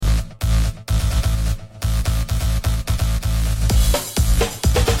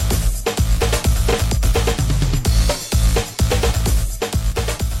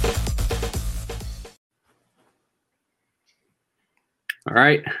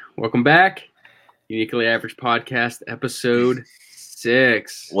right, welcome back. Uniquely Average Podcast, episode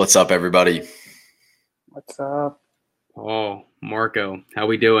 6. What's up, everybody? What's up? Paul, Marco, how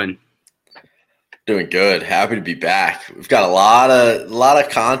we doing? Doing good. Happy to be back. We've got a lot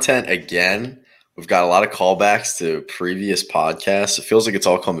of content again. We've got a lot of callbacks to previous podcasts. It feels like it's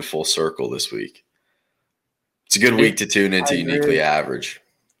all coming full circle this week. It's a good week to tune into Uniquely Average.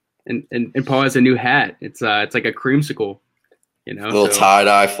 And Paul has a new hat. It's like a creamsicle, you know. Little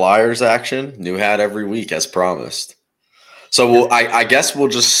tie-dye Flyers action. New hat every week, as promised. So I guess we'll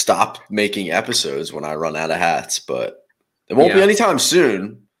just stop making episodes when I run out of hats, but it won't be anytime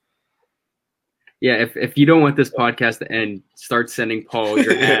soon. Yeah, if you don't want this podcast to end, start sending Paul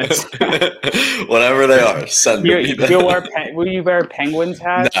your hats. Whatever they are, send me them. Will you wear Penguins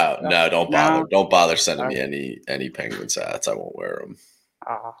hats? No, don't bother. No? Don't bother sending me any Penguins hats. I won't wear them.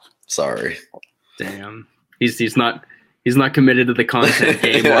 Sorry. Damn. He's not committed to the content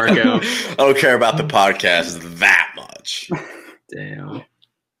game, Marco. I don't care about the podcast that much. Damn.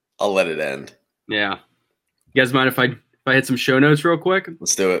 I'll let it end. Yeah. You guys mind if I hit some show notes real quick?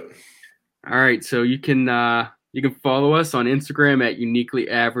 Let's do it. All right, so you can follow us on Instagram at Uniquely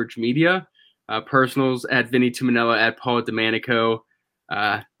Average Media, personals at Vinny Tuminello, at Paul Domanico.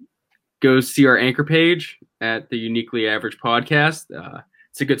 Go see our anchor page at the Uniquely Average Podcast.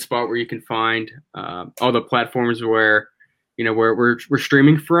 It's a good spot where you can find all the platforms where we're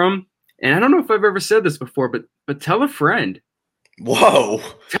streaming from. And I don't know if I've ever said this before, but tell a friend. Whoa!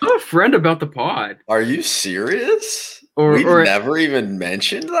 Tell a friend about the pod. Are you serious? We've never even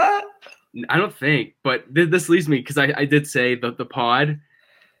mentioned that. I don't think, but this leads me because I did say the pod.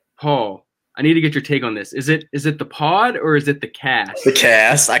 Paul, I need to get your take on this. Is it the pod or is it the cast? The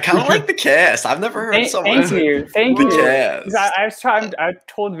cast. I kind of like the cast. I've never heard someone say Thank the you. cast. I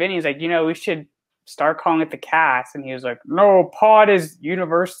told Vinny, he's like, we should start calling it the cast, and he was like, no, pod is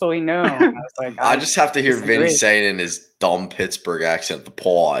universally known. I was like, I just have to hear Vinny saying in his dumb Pittsburgh accent, the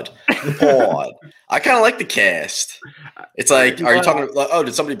pod. The pod. I kind of like the cast. It's like, are you talking about,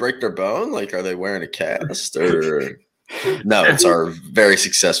 did somebody break their bone? Like, are they wearing a cast? Or no, it's our very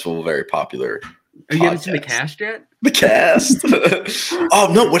successful, very popular podcast. You haven't seen the cast yet? The cast.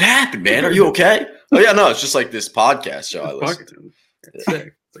 Oh, no, what happened, man? Are you okay? Oh, yeah, no, it's just like this podcast show I listen to. It's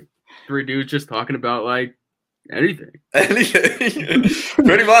sick. It's like 3 dudes just talking about, like, anything.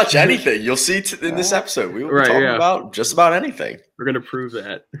 Pretty much anything. You'll see in this episode. We will be talking about just about anything. We're going to prove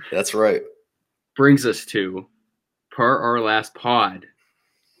that. That's right. Brings us to per our last pod.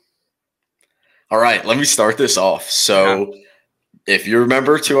 All right, let me start this off. So if you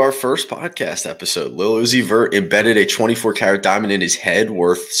remember to our first podcast episode, Lil Uzi Vert embedded a 24-karat diamond in his head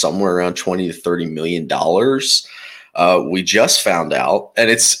worth somewhere around $20 to $30 million. We just found out, and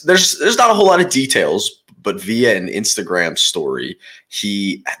there's not a whole lot of details, but via an Instagram story,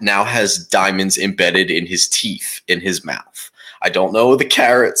 he now has diamonds embedded in his teeth, in his mouth. I don't know the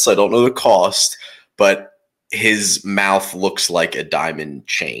carats, I don't know the cost, but his mouth looks like a diamond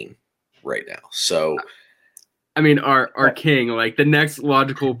chain right now. So, I mean, our king, like the next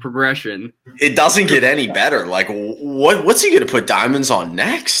logical progression. It doesn't get any better. Like, what's he going to put diamonds on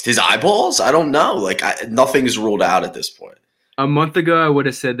next? His eyeballs? I don't know. Like, nothing's ruled out at this point. A month ago, I would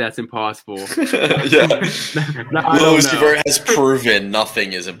have said that's impossible. Yeah. Lil Uzi Vert has proven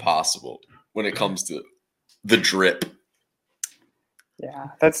nothing is impossible when it comes to the drip. Yeah,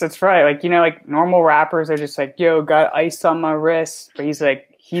 that's right. Like, like normal rappers are just like, yo, got ice on my wrist. But he's like,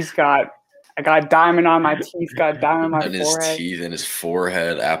 I got a diamond on my teeth, got a diamond on my forehead. His teeth and his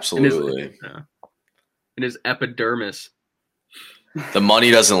forehead, absolutely. And his epidermis. The money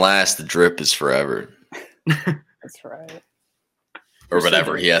doesn't last, the drip is forever. That's right. Or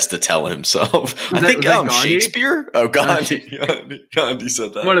whatever he has to tell himself. I think Shakespeare? Oh, Gandhi. Gandhi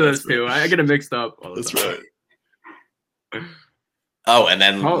said that. One of those two. I get it mixed up. That's right. Oh, and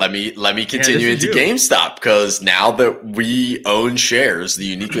then let me continue into GameStop, because now that we own shares, the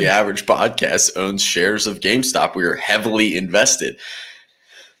Uniquely Average Podcast owns shares of GameStop. We are heavily invested.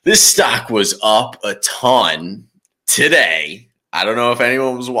 This stock was up a ton today. I don't know if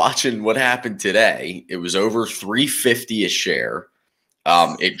anyone was watching what happened today. It was over $350 a share.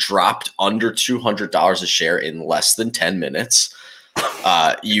 It dropped under $200 a share in less than 10 minutes.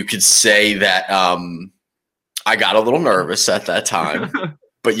 You could say that I got a little nervous at that time,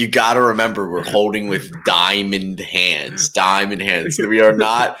 but you got to remember we're holding with diamond hands. We are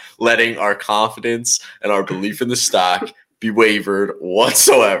not letting our confidence and our belief in the stock be wavered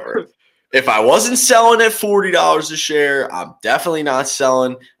whatsoever. If I wasn't selling at $40 a share, I'm definitely not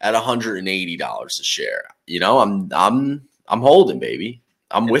selling at $180 a share. I'm holding, baby.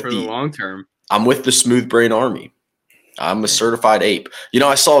 I'm with the long term. I'm with the smooth brain army. I'm a certified ape.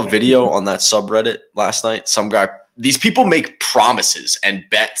 I saw a video on that subreddit last night. Some guy, these people make promises and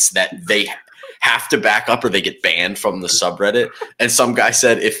bets that they have to back up or they get banned from the subreddit. And some guy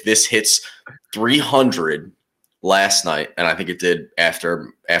said if this hits 300 last night, and I think it did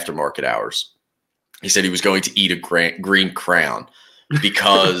after market hours, he said he was going to eat a green crown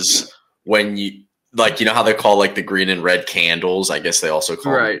because when you how they call like the green and red candles, I guess they also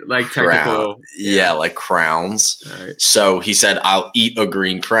call them like technical, like crowns. Right. So he said, "I'll eat a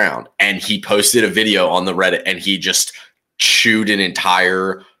green crown," and he posted a video on the Reddit, and he just chewed an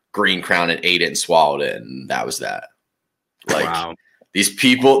entire green crown and ate it and swallowed it, and that was that. Like, wow. These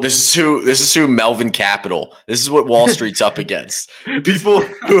people, this is who Melvin Capital. This is what Wall Street's up against. People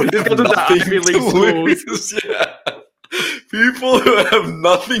who have nothing to lose. Yeah. People who have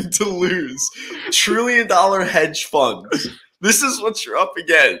nothing to lose. $1 trillion hedge funds. This is what you're up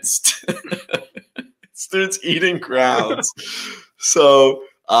against. This dude's eating crowns. So,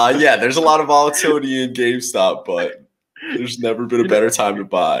 there's a lot of volatility in GameStop, but there's never been a better time to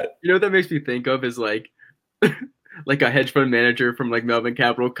buy it. You know what that makes me think of is like a hedge fund manager from like Melvin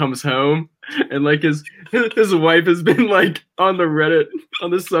Capital comes home and like his wife has been like on the Reddit on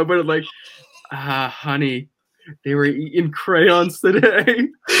the subreddit like, honey, they were eating crayons today.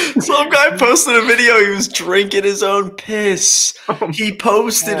 Some guy posted a video. He was drinking his own piss. He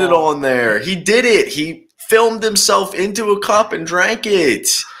posted it on there. He did it. He filmed himself into a cup and drank it.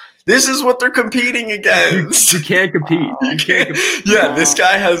 This is what they're competing against. You can't compete. You can't compete. Yeah, this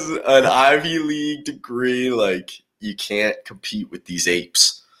guy has an Ivy League degree. Like, you can't compete with these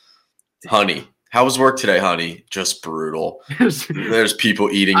apes. Honey, how was work today, honey? Just brutal. There's people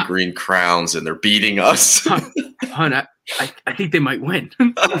eating green crowns, and they're beating us. Hon, I think they might win.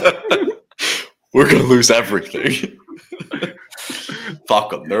 We're going to lose everything. Fuck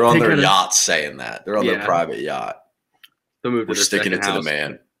them. They're on their yachts saying that. They're on their private yacht. We're sticking it to the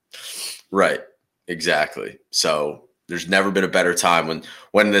man. Right. Exactly. So there's never been a better time.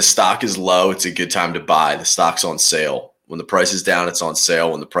 When the stock is low, it's a good time to buy. The stock's on sale. When the price is down, it's on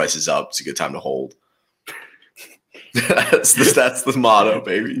sale. When the price is up, it's a good time to hold. That's the motto,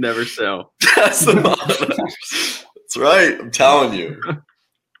 baby. Never sell. That's the motto. That's right. I'm telling you.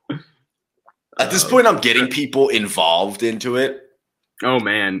 At this point, I'm getting people involved into it. Oh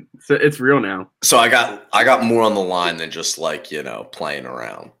man, it's real now. So I got more on the line than just like, playing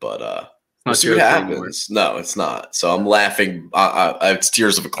around, but we'll see what happens. No, it's not. So I'm laughing. It's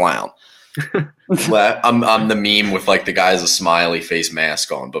tears of a clown. I'm the meme with like the guy has a smiley face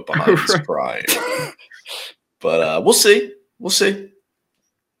mask on, but behind he's crying. But we'll see. We'll see.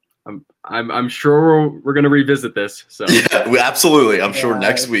 I'm sure we're gonna revisit this. So yeah, absolutely. I'm sure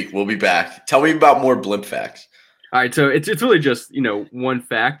next week we'll be back. Tell me about more blimp facts. All right, so it's really just one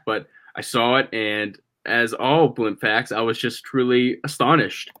fact, but I saw it, and as all blimp facts, I was just truly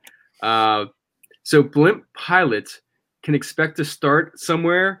astonished. So blimp pilots can expect to start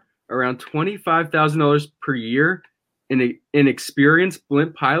somewhere around $25,000 per year. An experienced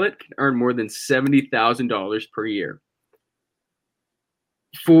blimp pilot can earn more than $70,000 per year.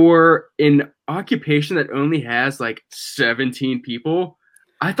 For an occupation that only has like 17 people,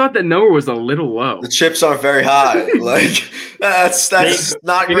 I thought that number was a little low. The chips aren't very high. Like that's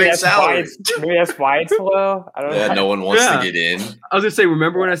not great salary. Maybe that's why it's low. I don't know. No one wants to get in. I was gonna say,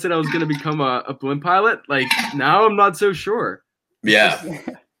 remember when I said I was gonna become a blimp pilot? Like now, I'm not so sure. Yeah,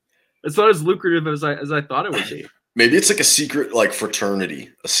 it's not as lucrative as I thought it would be. Maybe it's like a secret like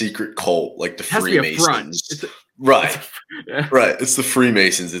fraternity, a secret cult, like the Freemasons. Right. It's the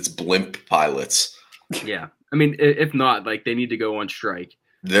Freemasons. It's blimp pilots. Yeah, I mean, if not, like they need to go on strike.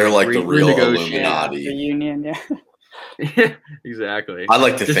 They're like the real Illuminati. The union, yeah. Exactly. I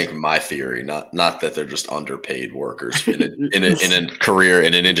like to think my theory, not that they're just underpaid workers in a career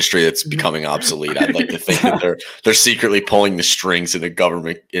in an industry that's becoming obsolete. I'd like to think that they're secretly pulling the strings in a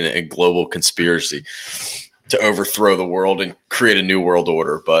government in a global conspiracy to overthrow the world and create a new world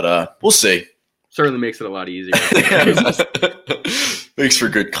order. But we'll see. Certainly makes it a lot easier. Makes for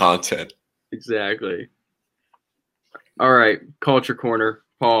good content. Exactly. All right, Culture Corner.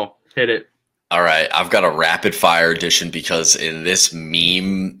 Paul, hit it. All right, I've got a rapid fire edition because in this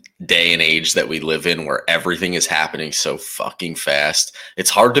meme day and age that we live in where everything is happening so fucking fast,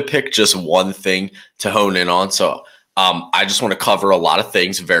 it's hard to pick just one thing to hone in on. So I just want to cover a lot of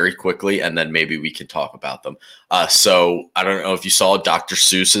things very quickly, and then maybe we can talk about them. So I don't know if you saw Dr.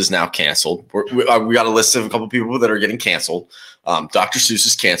 Seuss is now canceled. We got a list of a couple people that are getting canceled. Dr. Seuss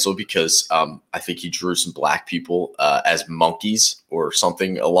is canceled because I think he drew some black people as monkeys or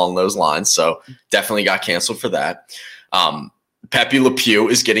something along those lines. So definitely got canceled for that. Pepe Le Pew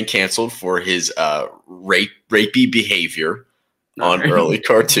is getting canceled for his rape rapey behavior on early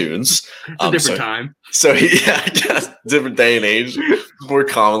cartoons. It's a different time. So I guess different day and age, more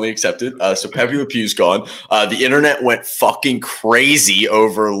commonly accepted. So Pepe Le Pew's gone. The internet went fucking crazy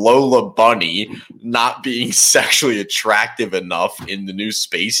over Lola Bunny not being sexually attractive enough in the new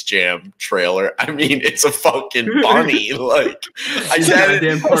Space Jam trailer. I mean, it's a fucking bunny. Like, I get it.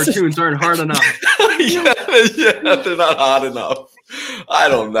 Damn cartoons aren't hard enough. yeah, they're not hot enough. I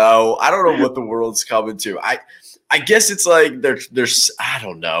don't know what the world's coming to. I guess it's like there's I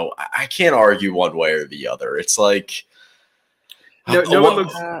don't know. I can't argue one way or the other. It's like no one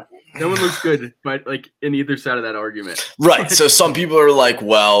looks good, but like in either side of that argument. Right. So some people are like,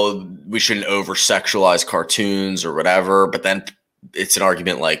 well, we shouldn't over sexualize cartoons or whatever. But then it's an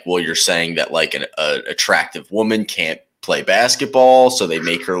argument like, well, you're saying that like an attractive woman can't play basketball, so they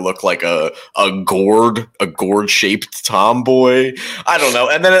make her look like a gourd shaped tomboy. I don't know.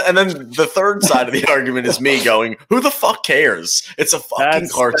 And then the third side of the argument is me going, who the fuck cares? It's a fucking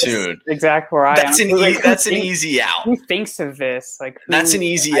cartoon. That's exactly where I am. That's an easy out. Who thinks of this? Like that's an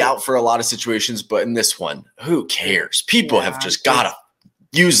easy out for a lot of situations, but in this one, who cares? People have just gotta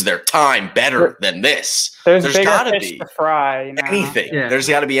use their time better than this. There's gotta be to fry, you know? Anything. Yeah. There's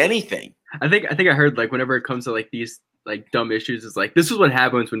gotta be anything. I think I heard like whenever it comes to like these like dumb issues, it's like this is what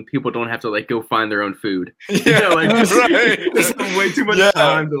happens when people don't have to like go find their own food. Yeah, like this way too much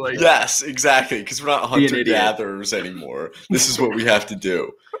time to like. Yes, exactly. Because we're not hunter gatherers anymore. This is what we have to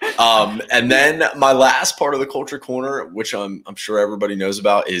do. And then my last part of the culture corner, which I'm sure everybody knows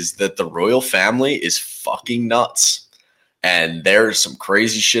about, is that the royal family is fucking nuts, and there's some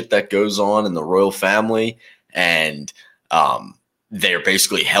crazy shit that goes on in the royal family, and they're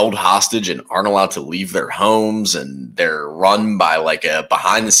basically held hostage and aren't allowed to leave their homes, and they're run by like a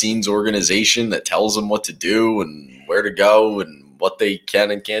behind the scenes organization that tells them what to do and where to go and what they can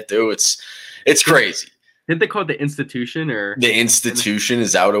and can't do. It's crazy. Didn't they call it the institution or the institution?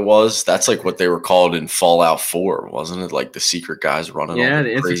 Is that what it was? That's like what they were called in Fallout 4, wasn't it? Like the secret guys running all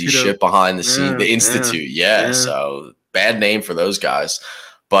the crazy shit behind the scenes. The Institute. Yeah. So bad name for those guys.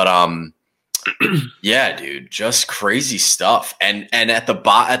 But yeah, dude, just crazy stuff. And at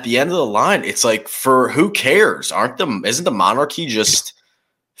the end of the line, it's like, for who cares? Isn't the monarchy just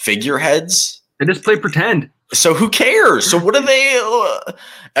figureheads? They just play pretend. So who cares? So what are they?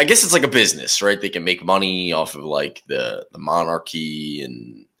 I guess it's like a business, right? They can make money off of like the monarchy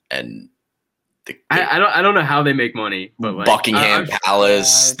and I don't know how they make money, but like Buckingham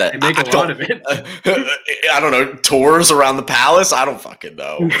Palace. They make a lot of it. I don't know, tours around the palace. I don't fucking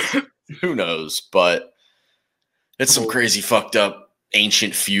know. Who knows? But it's some crazy fucked up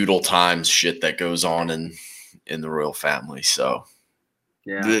ancient feudal times shit that goes on in the royal family. So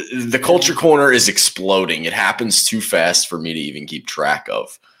yeah, the culture corner is exploding. It happens too fast for me to even keep track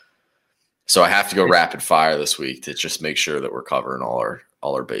of. So I have to go rapid fire this week to just make sure that we're covering all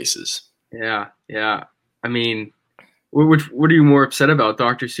our bases. Yeah. I mean, what are you more upset about,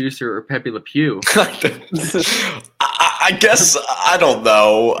 Dr. Seuss or Pepe Le Pew? I guess I don't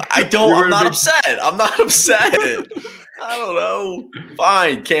know. I'm not upset. I don't know.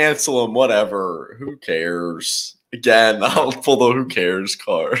 Fine, cancel them. Whatever. Who cares? Again, I'll pull the who cares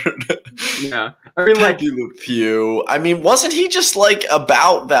card. Yeah, I mean, like Pepe Le Pew. I mean, wasn't he just like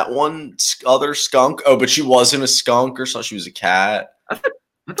about that one other skunk? Oh, but she wasn't a skunk or something. She was a cat. I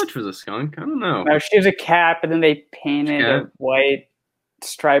thought she was a skunk. I don't know. No, she was a cat, but then they painted a white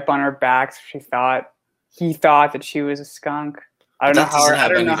stripe on her back. So he thought that she was a skunk. I don't know how I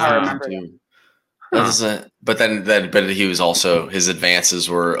remember that. That doesn't. But then he was also, his advances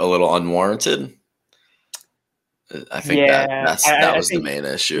were a little unwarranted. I think that was the main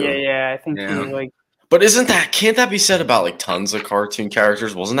issue. Yeah. I think he was like. But can't that be said about like tons of cartoon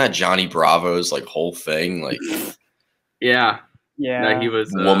characters? Wasn't that Johnny Bravo's like whole thing? Like, yeah, he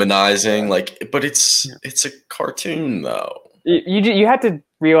was womanizing. Like, but it's a cartoon though. You had to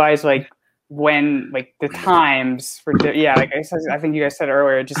realize like when like the times for like I think you guys said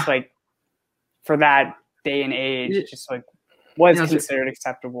earlier, just like for that day and age, just like was considered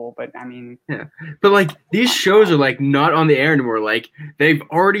acceptable. But I mean, but like these shows are like not on the air anymore. Like they've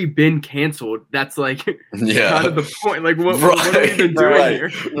already been canceled. That's like kind of the point. Like what are we even doing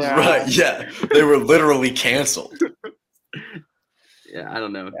here? Right? Yeah, they were literally canceled. Yeah, I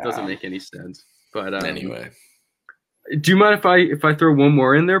don't know. It doesn't make any sense. But anyway, do you mind if I throw one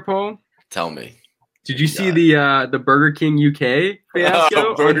more in there, Paul? Tell me. Did you see the Burger King UK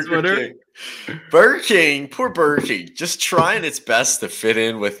fiasco on Twitter? King. Burger King, poor Burger King, just trying its best to fit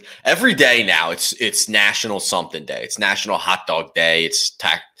in with every day now. It's National Something Day. It's National Hot Dog Day. It's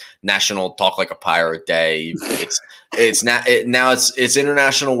National Talk Like a Pirate Day. It's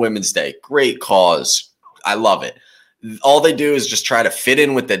International Women's Day. Great cause. I love it. All they do is just try to fit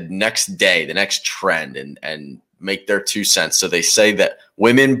in with the next day, the next trend, and make their 2 cents. So they say that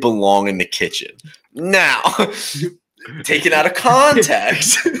women belong in the kitchen. Now, taken out of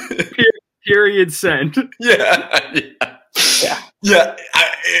context. Period sent. Yeah.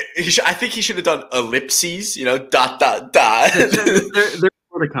 I think he should have done ellipses, dot. They're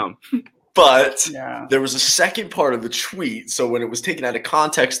more to come. But there was a second part of the tweet. So when it was taken out of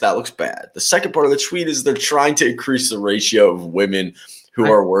context, that looks bad. The second part of the tweet is they're trying to increase the ratio of women who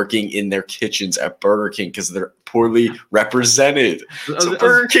are working in their kitchens at Burger King because they're poorly represented. So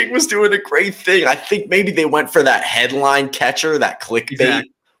Burger King was doing a great thing. I think maybe they went for that headline catcher, that clickbait.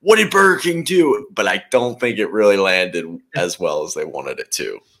 Exactly. What did Burger King do? But I don't think it really landed as well as they wanted it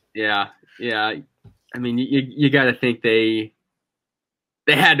to. Yeah. I mean, you got to think they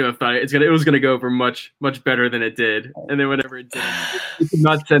had to have thought it was gonna go over much better than it did, and then whatever it did, you could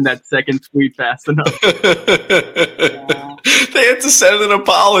not send that second tweet fast enough. They had to send an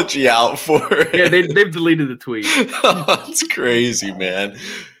apology out for it. Yeah, they've deleted the tweet. That's crazy, man.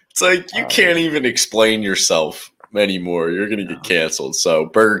 It's like you can't even explain yourself anymore. You're gonna get canceled. So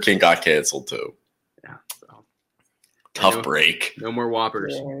Burger King got canceled too. Yeah. So. Tough break. No more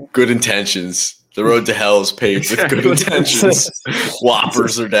Whoppers. Good intentions. The road to hell is paved with good intentions.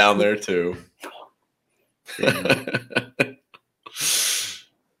 Whoppers are down there too.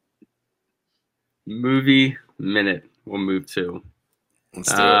 Movie minute. We'll move to.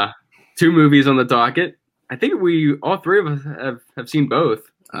 Let's do it. 2 movies on the docket. I think all 3 of us have seen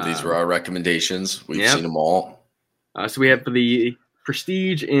both. These were our recommendations. We've seen them all. So we have The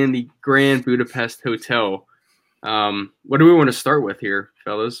Prestige and The Grand Budapest Hotel. What do we want to start with here,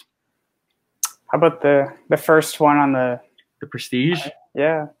 fellas? How about the first one on the Prestige?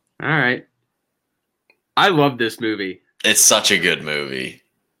 Yeah. All right. I love this movie. It's such a good movie.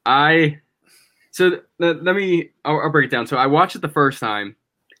 I'll break it down. So I watched it the first time.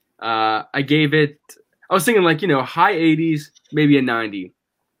 I was thinking high 80s, maybe a 90.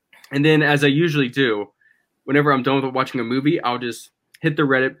 And then as I usually do, whenever I'm done with watching a movie, I'll just hit the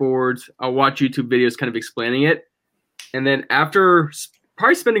Reddit boards. I'll watch YouTube videos kind of explaining it. And then after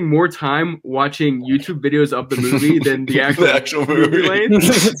probably spending more time watching YouTube videos of the movie than the actual movie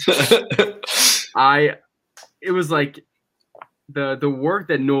it was like the work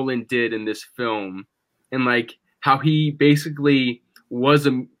that Nolan did in this film, and like how he basically was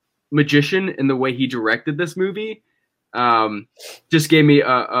a magician in the way he directed this movie, just gave me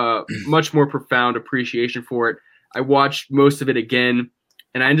a much more profound appreciation for it. I watched most of it again,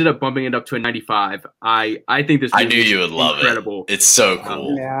 and I ended up bumping it up to a 95. I think this movie I knew you would love incredible. It. It's so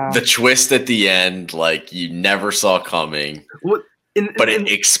cool. The twist at the end, like you never saw coming. But it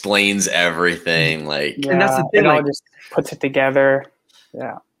explains everything. And that's the thing. It all just puts it together.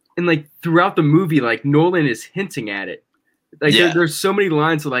 Yeah. And like throughout the movie, like Nolan is hinting at it. Like there's so many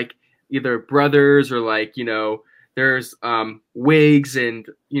lines of like either brothers or like, there's wigs and,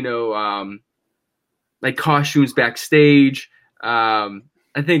 like costumes backstage.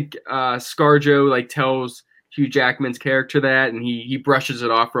 I think ScarJo like tells Hugh Jackman's character that, and he brushes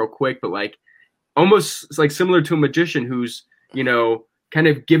it off real quick, but like almost like similar to a magician who's, kind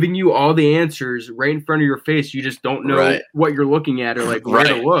of giving you all the answers right in front of your face. You just don't know what you're looking at or like where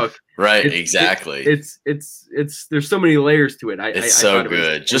to look. Right, exactly. It's there's so many layers to it. It's so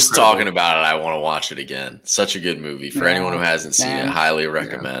good. Just talking about it, I want to watch it again. Such a good movie. For anyone who hasn't seen it, highly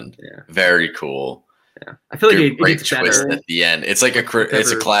recommend. Yeah. Very cool. Yeah. I feel like it gets twist better at the end. It's like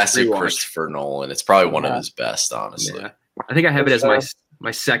it's a classic Christopher Nolan. It's probably one of his best, honestly. Yeah. I think I have it as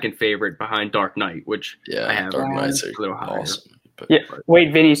my second favorite behind Dark Knight, which I have Dark Knight's a little higher. awesome.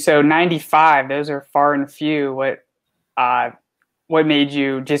 Wait, Vinny. So 95. Those are far and few. What made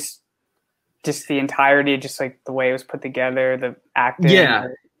you just the entirety, just like the way it was put together, the acting? Yeah.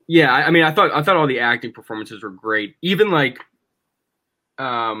 I mean, I thought all the acting performances were great. Even like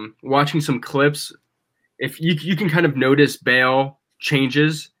watching some clips, if you can kind of notice Bale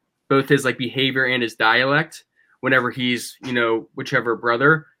changes both his like behavior and his dialect whenever he's whichever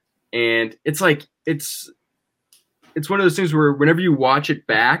brother, and it's like it's one of those things where whenever you watch it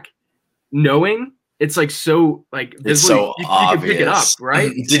back, knowing it's like so like it's so you obvious. can pick it up,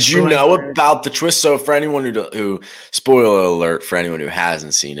 right? Did you know about the twist? So for anyone who spoiler alert for anyone who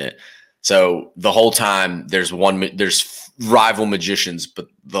hasn't seen it, so the whole time there's rival magicians, but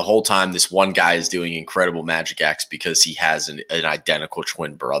the whole time this one guy is doing incredible magic acts because he has an identical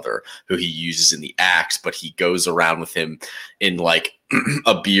twin brother who he uses in the acts, but he goes around with him in like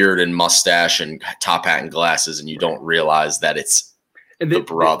a beard and mustache and top hat and glasses, and you don't realize that it's the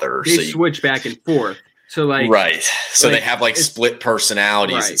brother. They switch back and forth. So like right. So like, they have like split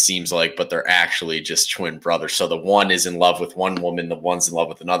personalities, right. it seems like, but they're actually just twin brothers. So the one is in love with one woman, the one's in love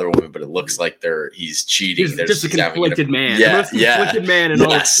with another woman, but it looks like he's cheating. He's just a conflicted man. Yeah, the most conflicted man in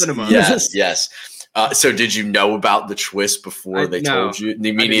all of cinema. Yes. So did you know about the twist before they told you?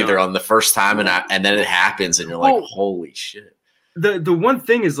 Me neither. On the first time, and then it happens, and you're like, holy shit. The one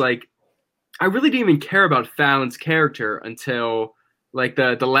thing is like, I really didn't even care about Fallon's character until like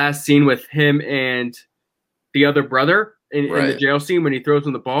the last scene with him and the other brother in the jail scene when he throws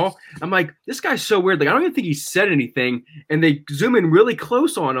him the ball. I'm like, this guy's so weird. Like, I don't even think he said anything. And they zoom in really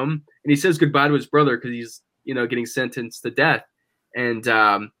close on him, and he says goodbye to his brother because he's, getting sentenced to death. And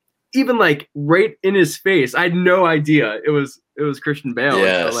even like right in his face, I had no idea it was Christian Bale.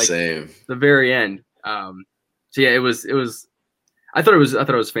 Yeah, until, like, same. The very end. So yeah, it was. I thought it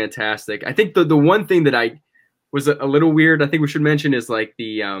was fantastic. I think the one thing that I was a little weird, I think we should mention, is like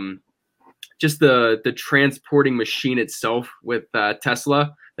the just the transporting machine itself with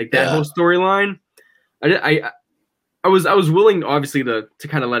Tesla, like that whole storyline. I was willing, obviously, to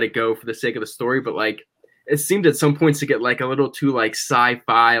kind of let it go for the sake of the story, but like it seemed at some points to get like a little too like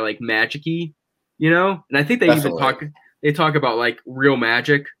sci-fi, like magic-y, And I think they even talk about like real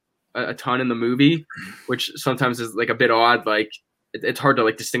magic a ton in the movie, which sometimes is like a bit odd. Like it's hard to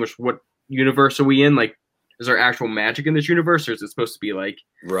like distinguish what universe are we in. Like, is there actual magic in this universe, or is it supposed to be like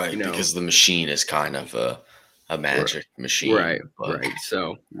because the machine is kind of a magic machine, right?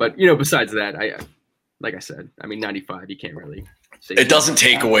 So, but besides that, like I said, I mean, 95, you can't really say it doesn't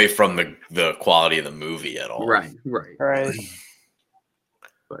take away from the quality of the movie at all. Right.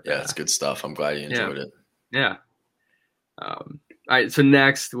 But yeah, it's good stuff. I'm glad you enjoyed it. Yeah. All right. So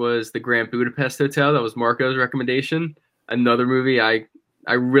next was the Grand Budapest Hotel. That was Marco's recommendation. Another movie I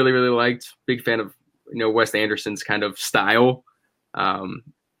really, really liked. Big fan of Wes Anderson's kind of style. I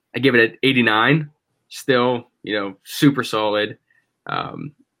give it an 89. Still, super solid. I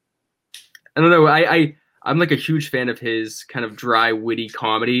don't know. I'm like a huge fan of his kind of dry, witty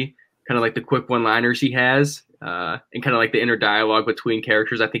comedy, kind of like the quick one-liners he has, and kind of like the inner dialogue between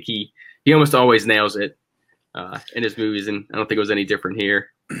characters. I think he almost always nails it in his movies, and I don't think it was any different here.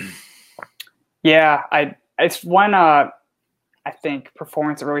 Yeah, it's one I think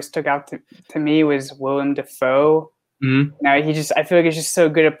performance that really stuck out to me was Willem Dafoe. Mm-hmm. Now I feel like he's just so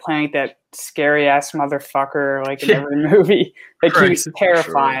good at playing that scary ass motherfucker, like in every movie. Like he was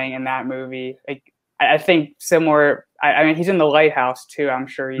terrifying in that movie. Like I think similar. I mean, he's in The Lighthouse too. I'm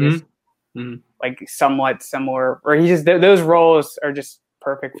sure he's like somewhat similar, or he just those roles are just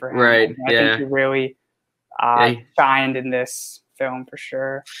perfect for him. Right? I think he really shined in this film for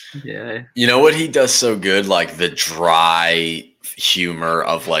sure. Yeah. You know what he does so good? Like the dry humor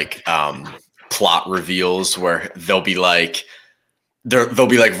of like plot reveals where they'll be like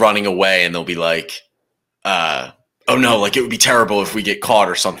running away and they'll be like oh no, like it would be terrible if we get caught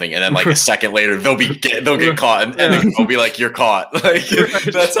or something, and then like a second later they'll get caught and then they'll be like, you're caught. Like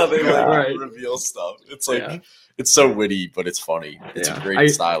that's how they reveal stuff. It's like it's so witty, but it's funny. It's a great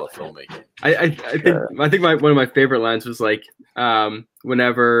style of filmmaking. I think one of my favorite lines was like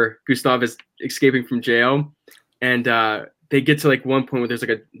whenever Gustav is escaping from jail and they get to like one point where there's like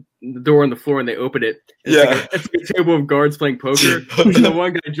a door on the floor and they open it. It's like a table of guards playing poker. And the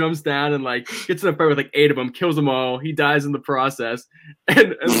one guy jumps down and like gets in a fight with like 8 of them, kills them all. He dies in the process.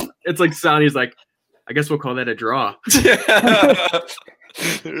 And it's like Sonny's like, I guess we'll call that a draw.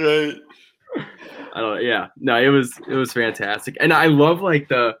 Right. I don't know. Yeah. No, it was fantastic. And I love like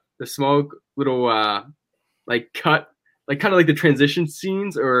the small little like cut, like kind of like the transition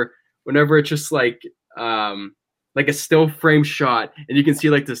scenes, or whenever it's just like a still frame shot and you can see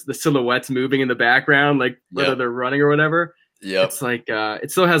like the silhouettes moving in the background, like whether they're running or whatever. Yeah. It's like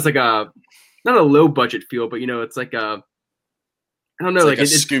it still has like a not a low budget feel, but it's like a I don't know, it's like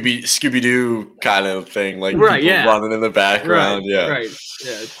a Scooby-Doo kind of thing, like people running in the background. Right.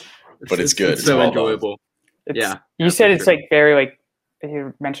 Yeah. It's good. It's so enjoyable. You said it's like very like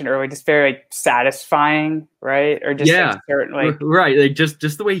you mentioned earlier, just very like satisfying, right? Or just like certain, like right, like just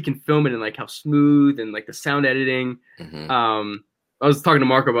the way he can film it and like how smooth and like the sound editing. Mm-hmm. I was talking to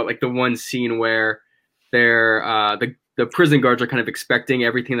Marco about like the one scene where they're the prison guards are kind of expecting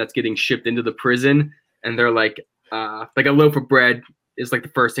everything that's getting shipped into the prison, and they're like a loaf of bread is like the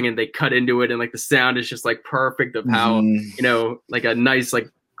first thing, and they cut into it, and like the sound is just like perfect of how like a nice like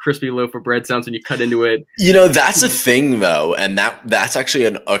crispy loaf of bread sounds when you cut into it. That's a thing though, and that's actually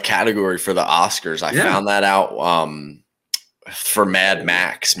a category for the Oscars. I found that out for Mad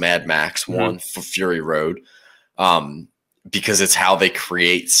Max 1 for Fury Road, because it's how they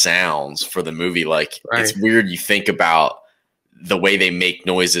create sounds for the movie. Like it's weird, you think about the way they make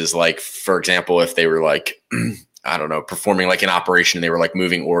noises, like, for example, if they were like, I don't know, performing like an operation and they were like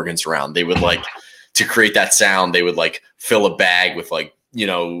moving organs around, they would like, to create that sound, they would like fill a bag with like, you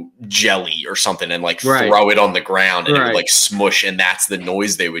know, jelly or something and like throw it on the ground and it would like smush. And that's the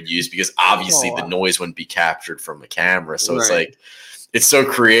noise they would use because obviously the noise wouldn't be captured from a camera. So it's like, it's so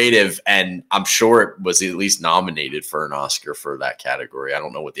creative. And I'm sure it was at least nominated for an Oscar for that category. I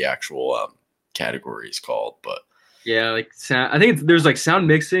don't know what the actual category is called, but yeah, like sound. I think there's like sound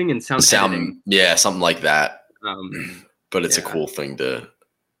mixing and sound editing. Yeah, something like that. But it's a cool thing to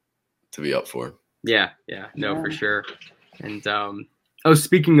be up for. Yeah, for sure. And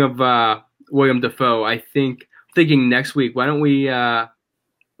speaking of William Dafoe, thinking next week, why don't we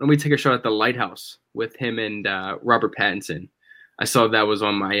take a shot at The Lighthouse with him and Robert Pattinson? I saw that was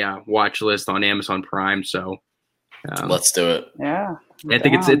on my watch list on Amazon Prime, so let's do it. Yeah, I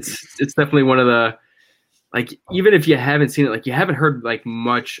think it's definitely one of the, like, even if you haven't seen it, like you haven't heard like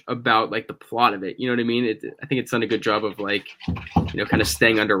much about like the plot of it. You know what I mean? I think it's done a good job of like, you know, kind of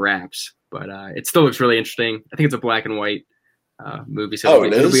staying under wraps, but it still looks really interesting. I think it's a black and white movie, so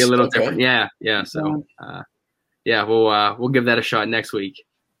it'll be a little different. Yeah. So we'll give that a shot next week.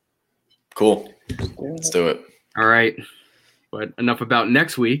 Cool. Let's do it. All right, but enough about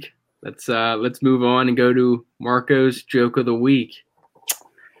next week. Let's move on and go to Marco's joke of the week.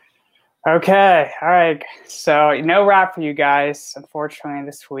 Okay, all right. So no rap for you guys, unfortunately,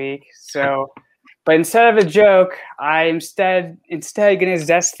 this week. So, but instead of a joke, I'm instead going to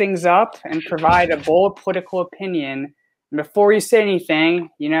zest things up and provide a bold political opinion. And before you say anything,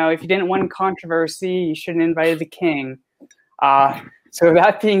 you know, if you didn't want controversy, you shouldn't have invited the king. So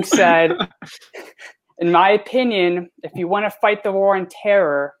that being said, in my opinion, if you want to fight the war on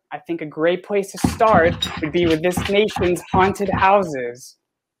terror, I think a great place to start would be with this nation's haunted houses.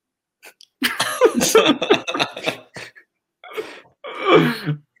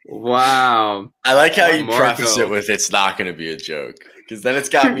 Wow. I like how you preface it with "it's not going to be a joke," because then it's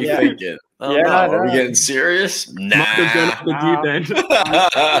got me thinking, are we getting serious? Nah. You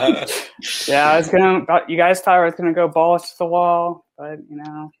guys thought I was gonna go balls to the wall, but you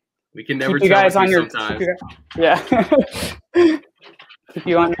know, we can never keep you guys on your sometimes. Keep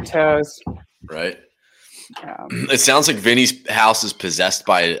you on your toes. Right. It sounds like Vinny's house is possessed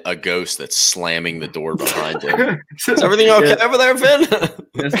by a ghost that's slamming the door behind him. Is everything okay over there, Vin?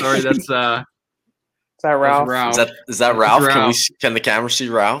 Sorry, that's is that Ralph? Is that Ralph? Can the camera see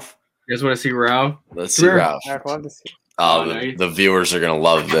Ralph? You guys want to see Ralph? Let's see Ralph. I'd love to see. Nice. The viewers are gonna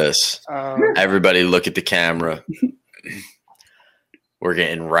love this. Everybody, look at the camera. We're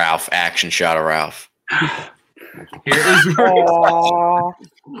getting Ralph, action shot of Ralph. Here is Ralph.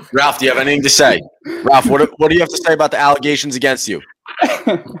 Ralph, do you have anything to say? Ralph, what do you have to say about the allegations against you?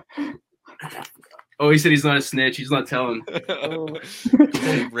 He said he's not a snitch. He's not telling.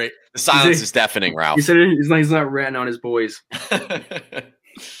 The silence is deafening, Ralph. He said he's not ratting on his boys.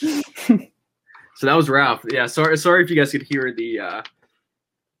 So that was Ralph. Yeah, sorry if you guys could hear the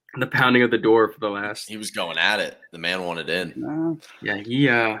pounding of the door for the last. He was going at it. The man wanted in.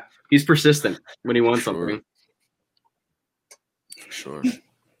 Yeah, he's persistent when he wants something. Sure.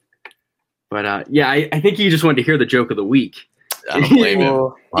 But I think he just wanted to hear the joke of the week. I don't blame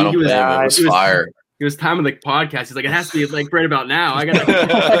him. It was fire. It was time of the podcast. He's like, it has to be like right about now. I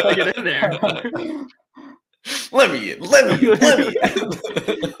gotta get in there. Let me in. Let me in.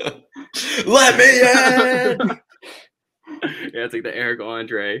 Yeah, it's like the Eric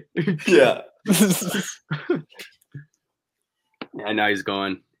Andre. Yeah. Yeah, now he's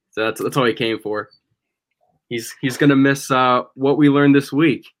gone. So that's all he came for. He's gonna miss what we learned this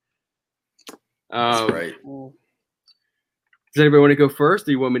week. That's right. Does anybody want to go first, or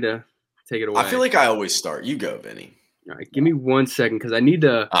do you want me to take it away? I feel like I always start. You go, Vinny. All right, give me 1 second because I need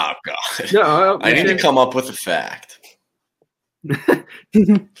to. Oh God! No, I need to come up with a fact. Let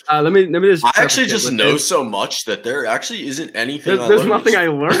me just. I actually just know so much that there actually isn't anything. There's nothing I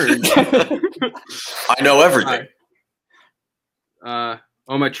learned. I know everything.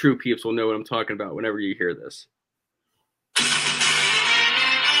 All my true peeps will know what I'm talking about whenever you hear this.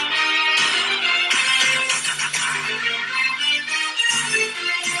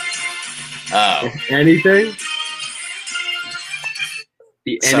 Oh. Anything?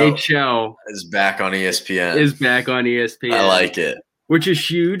 The NHL is back on ESPN. I like it. Which is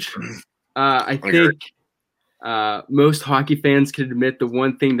huge. I think most hockey fans can admit the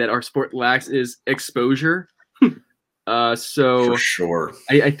one thing that our sport lacks is exposure. So for sure,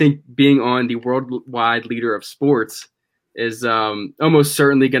 I think being on the worldwide leader of sports is almost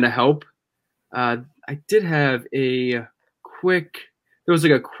certainly going to help. I did have a quick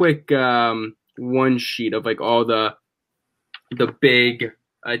one sheet of like all the the big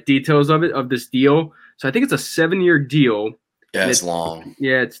details of this deal. So I think it's a 7-year deal. Yeah, it's long.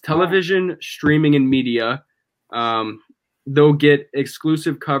 Yeah, it's television, streaming, and media. They'll get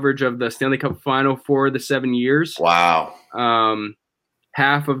exclusive coverage of the Stanley Cup Final for the 7 years. Wow.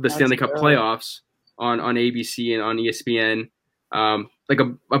 Half of the Stanley Cup playoffs on ABC and on ESPN. Like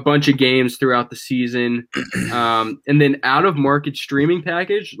a bunch of games throughout the season. And then out of market streaming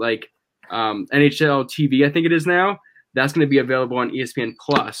package, like NHL TV, I think it is now, that's going to be available on ESPN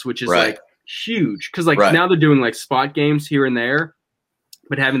Plus, which is like huge. Because now they're doing like spot games here and there.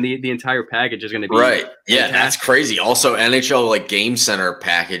 But having the entire package is going to be Yeah, that's crazy. Also, NHL like Game Center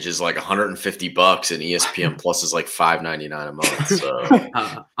package is like $150, and ESPN Plus is like $5.99 a month.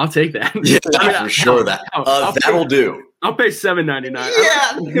 So I'll take that. Yeah, for sure. That'll do. I'll pay $7.99.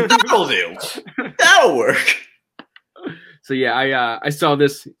 Yeah, that'll do. That'll work. So yeah, I saw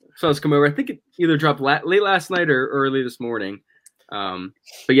this come over. I think it either dropped late last night or early this morning.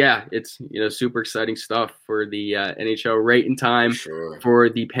 But yeah, it's super exciting stuff for the NHL, right in time for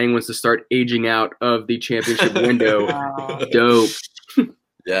the Penguins to start aging out of the championship window. Dope.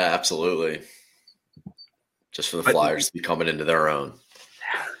 Yeah, absolutely. Just for the Flyers to be coming into their own.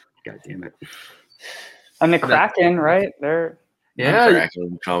 God damn it. And the Kraken, right?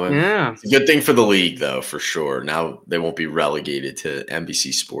 Kraken coming. Yeah. It's a good thing for the league, though, for sure. Now they won't be relegated to NBC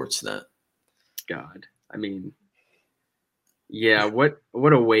Sportsnet. God, I mean. Yeah, what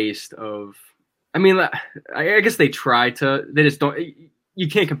a waste of. I mean, I guess they try to. They just don't. You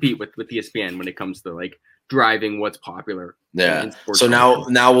can't compete with ESPN when it comes to like driving what's popular. Yeah. So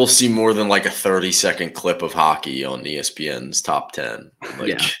now we'll see more than like a 30-second clip of hockey on ESPN's top 10.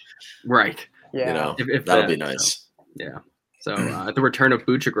 Yeah. Right. Yeah. If that'll be nice. So, yeah. So the return of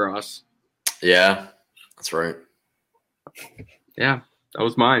Buchagras. Yeah, that's right. Yeah, that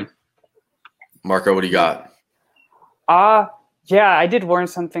was mine. Marco, what do you got? Yeah, I did learn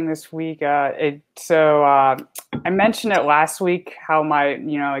something this week. I mentioned it last week how my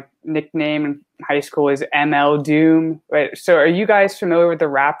nickname in high school is ML Doom. Right? So are you guys familiar with the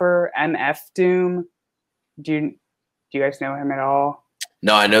rapper MF Doom? Do you guys know him at all?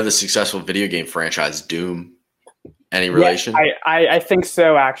 No, I know the successful video game franchise Doom. Any relation? Yeah, I think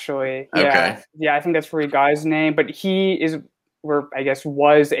so, actually. Yeah. Okay. Yeah, I think that's where he got his name. But he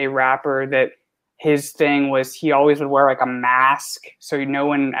was a rapper that. His thing was he always would wear like a mask, so no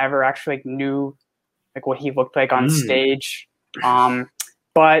one ever actually knew like what he looked like on stage.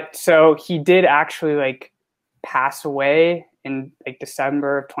 But so he did actually like pass away in like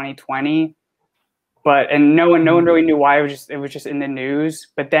December of 2020. And no one really knew why. It was just in the news.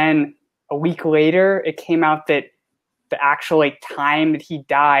 But then a week later, it came out that the actual like time that he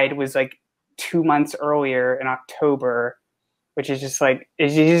died was like 2 months earlier in October. Which is just like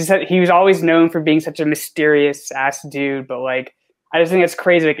he was always known for being such a mysterious ass dude, but like I just think it's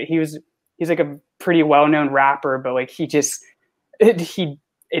crazy. Like he's like a pretty well known rapper, but like he died.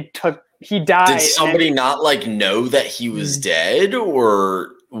 Did somebody not like know that he was dead,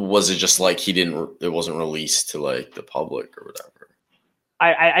 or was it just like it wasn't released to like the public or whatever?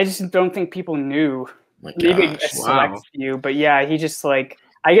 I just don't think people knew. Maybe a select few, but yeah, he just like.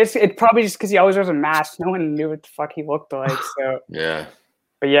 I guess it probably just because he always wears a mask. No one knew what the fuck he looked like. So yeah.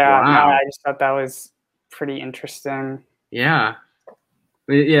 But yeah, I just thought that was pretty interesting. Yeah.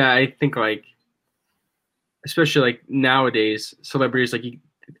 Yeah, I think like, especially like nowadays, celebrities like you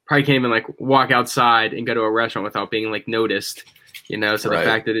probably can't even like walk outside and go to a restaurant without being like noticed. So the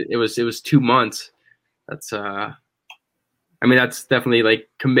fact that it was 2 months, that's that's definitely like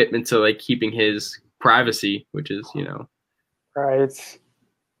commitment to like keeping his privacy, which is right.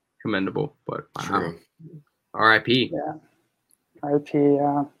 Commendable, but wow. True. R.I.P. Yeah, R.I.P.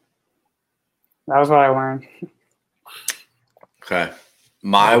 Yeah, that was what I learned. Okay,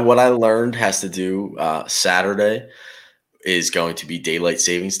 what I learned has to do. Saturday is going to be daylight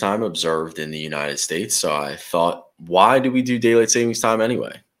savings time observed in the United States. So I thought, why do we do daylight savings time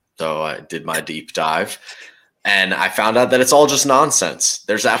anyway? So I did my deep dive. And I found out that it's all just nonsense.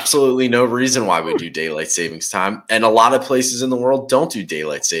 There's absolutely no reason why we do daylight savings time. And a lot of places in the world don't do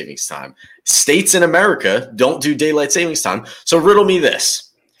daylight savings time. States in America don't do daylight savings time. So riddle me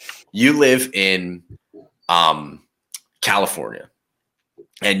this. You live in California,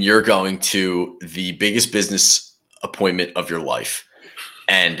 and you're going to the biggest business appointment of your life.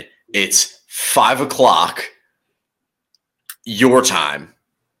 And it's 5 o'clock your time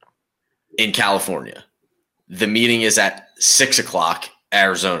in California. The meeting is at 6 o'clock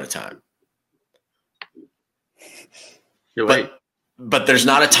Arizona time. You're right. But there's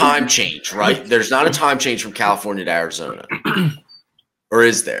not a time change, right? There's not a time change from California to Arizona. Or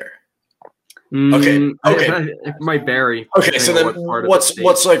is there? Okay. It might vary. Okay, so then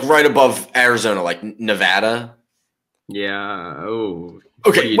what's like right above Arizona, like Nevada? Yeah. Oh.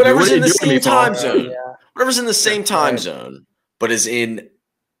 Okay, whatever's in the same time zone. Yeah. Whatever's in the same time zone, but is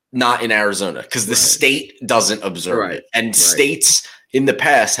not in Arizona, because the state doesn't observe it. And states in the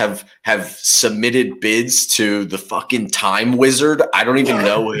past have submitted bids to the fucking time wizard, I don't even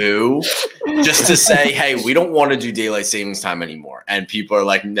know who, just to say, hey, we don't want to do daylight savings time anymore. And people are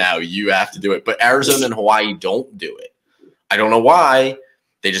like, no, you have to do it. But Arizona and Hawaii don't do it. I don't know why.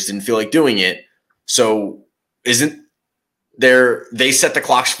 They just didn't feel like doing it. So they set the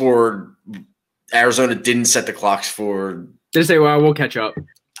clocks forward. Arizona didn't set the clocks forward. They say, well, we'll catch up.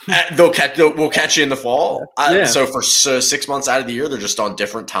 We'll catch you in the fall. So for 6 months out of the year, they're just on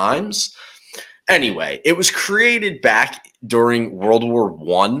different times. Anyway, it was created back during World War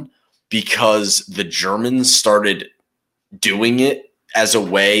I because the Germans started doing it as a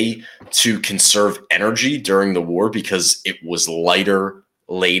way to conserve energy during the war, because it was lighter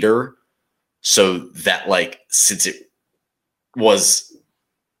later. So that, like, since it was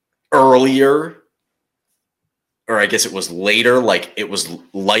earlier, or I guess it was later, like it was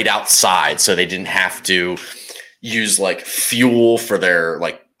light outside, so they didn't have to use like fuel for their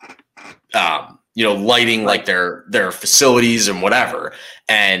lighting, like their facilities and whatever.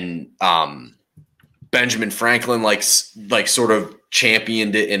 And Benjamin Franklin like sort of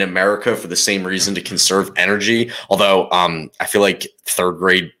championed it in America for the same reason, to conserve energy. Although I feel like third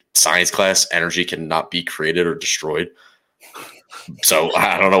grade science class, energy cannot be created or destroyed. So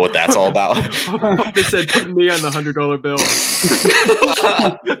I don't know what that's all about. They said, put me on the $100 bill.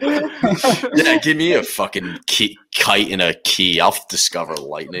 Yeah, give me a fucking kite and a key. I'll discover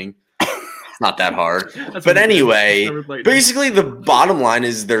lightning. It's not that hard. But anyway, basically the bottom line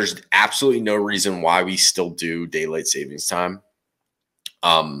is there's absolutely no reason why we still do daylight savings time.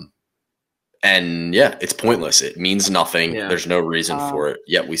 And yeah, it's pointless. It means nothing. Yeah. There's no reason for it,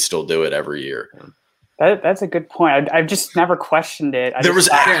 yet we still do it every year. That's a good point. I've just never questioned it. There was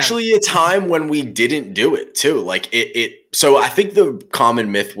actually a time when we didn't do it too. Like so I think the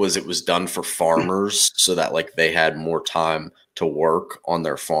common myth was it was done for farmers so that like they had more time to work on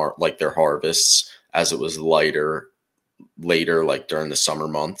their farm, like their harvests, as it was later, like during the summer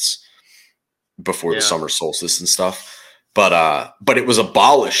months before the summer solstice and stuff. But it was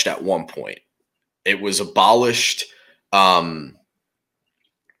abolished at one point. It was abolished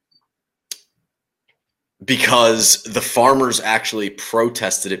because the farmers actually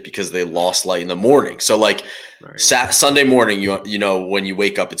protested it because they lost light in the morning. So like Sunday morning, you know, when you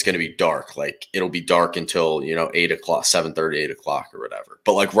wake up, it's going to be dark. Like it'll be dark until, 8 o'clock, 7:30, 8 o'clock or whatever.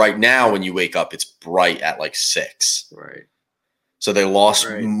 But like right now, when you wake up, it's bright at like 6. Right. So they lost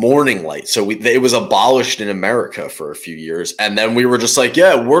morning light. So it was abolished in America for a few years. And then we were just like,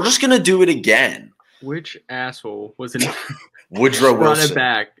 yeah, we're just going to do it again. Which asshole was it? Woodrow Wilson. It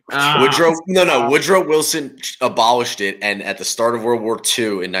back. Woodrow Wilson abolished it, and at the start of World War II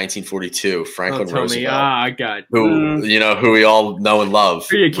in 1942, Franklin Roosevelt, who we all know and love,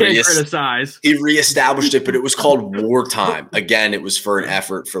 who you can't criticize, he reestablished it, but it was called wartime. Again, it was for an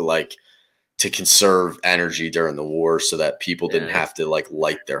effort for like to conserve energy during the war, so that people didn't have to like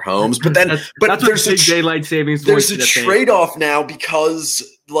light their homes. But then, there's daylight savings. There's a trade-off now because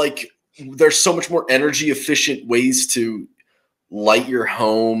like there's so much more energy efficient ways to light your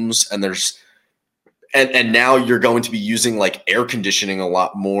homes, and and now you're going to be using like air conditioning a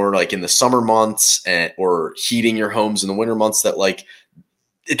lot more like in the summer months, or heating your homes in the winter months, that like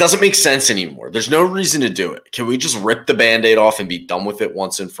it doesn't make sense anymore. There's no reason to do it. Can we just rip the Band-Aid off and be done with it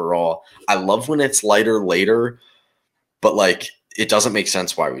once and for all? I love when it's lighter later, but like it doesn't make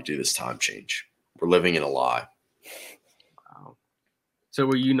sense why we do this time change. We're living in a lie. Wow. So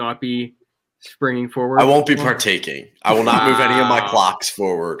will you not be springing forward? I won't be partaking. I will not move any of my clocks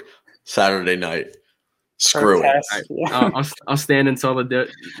forward Saturday night. Screw it. I'll stand in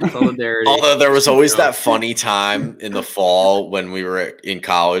solidarity. Although there was always that funny time in the fall when we were in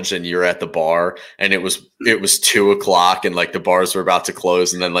college and you were at the bar and it was 2 o'clock and like the bars were about to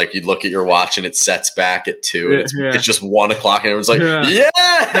close, and then like you'd look at your watch and it sets back at 2 and it's just 1 o'clock and it was like,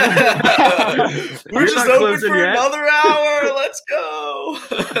 we're just open for another hour. Let's go.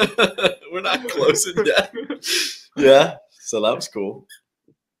 We're not closing yet. Yeah. So that was cool.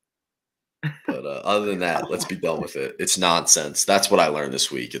 But other than that, let's be done with it. It's nonsense. That's what I learned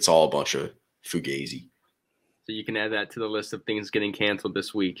this week. It's all a bunch of fugazi. So you can add that to the list of things getting canceled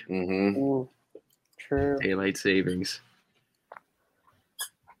this week. Mm-hmm. Ooh, true. Daylight savings.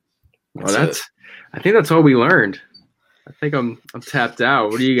 I think that's all we learned. I think I'm tapped out.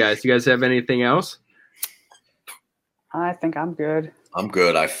 What do you guys? Do you guys have anything else? I think I'm good. I'm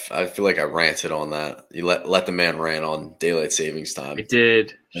good. I feel like I ranted on that. You let the man rant on daylight savings time. I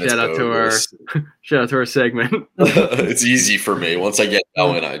did. Shout out to our segment. It's easy for me. Once I get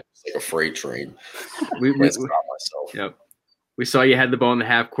going, I just like a freight train. We myself. Yep. We saw you had the ball in the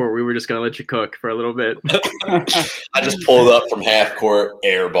half court. We were just gonna let you cook for a little bit. I just pulled up from half court,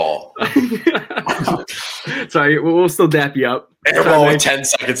 air ball. Sorry, we'll still dap you up. Air ball with 10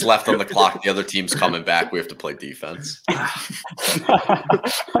 seconds left on the clock. The other team's coming back. We have to play defense.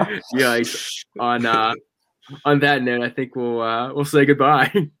 Yikes. On that note, I think we'll say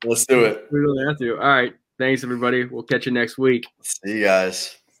goodbye. Let's do it. We really have to. All right. Thanks, everybody. We'll catch you next week. See you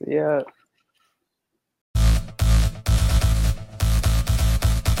guys. See ya.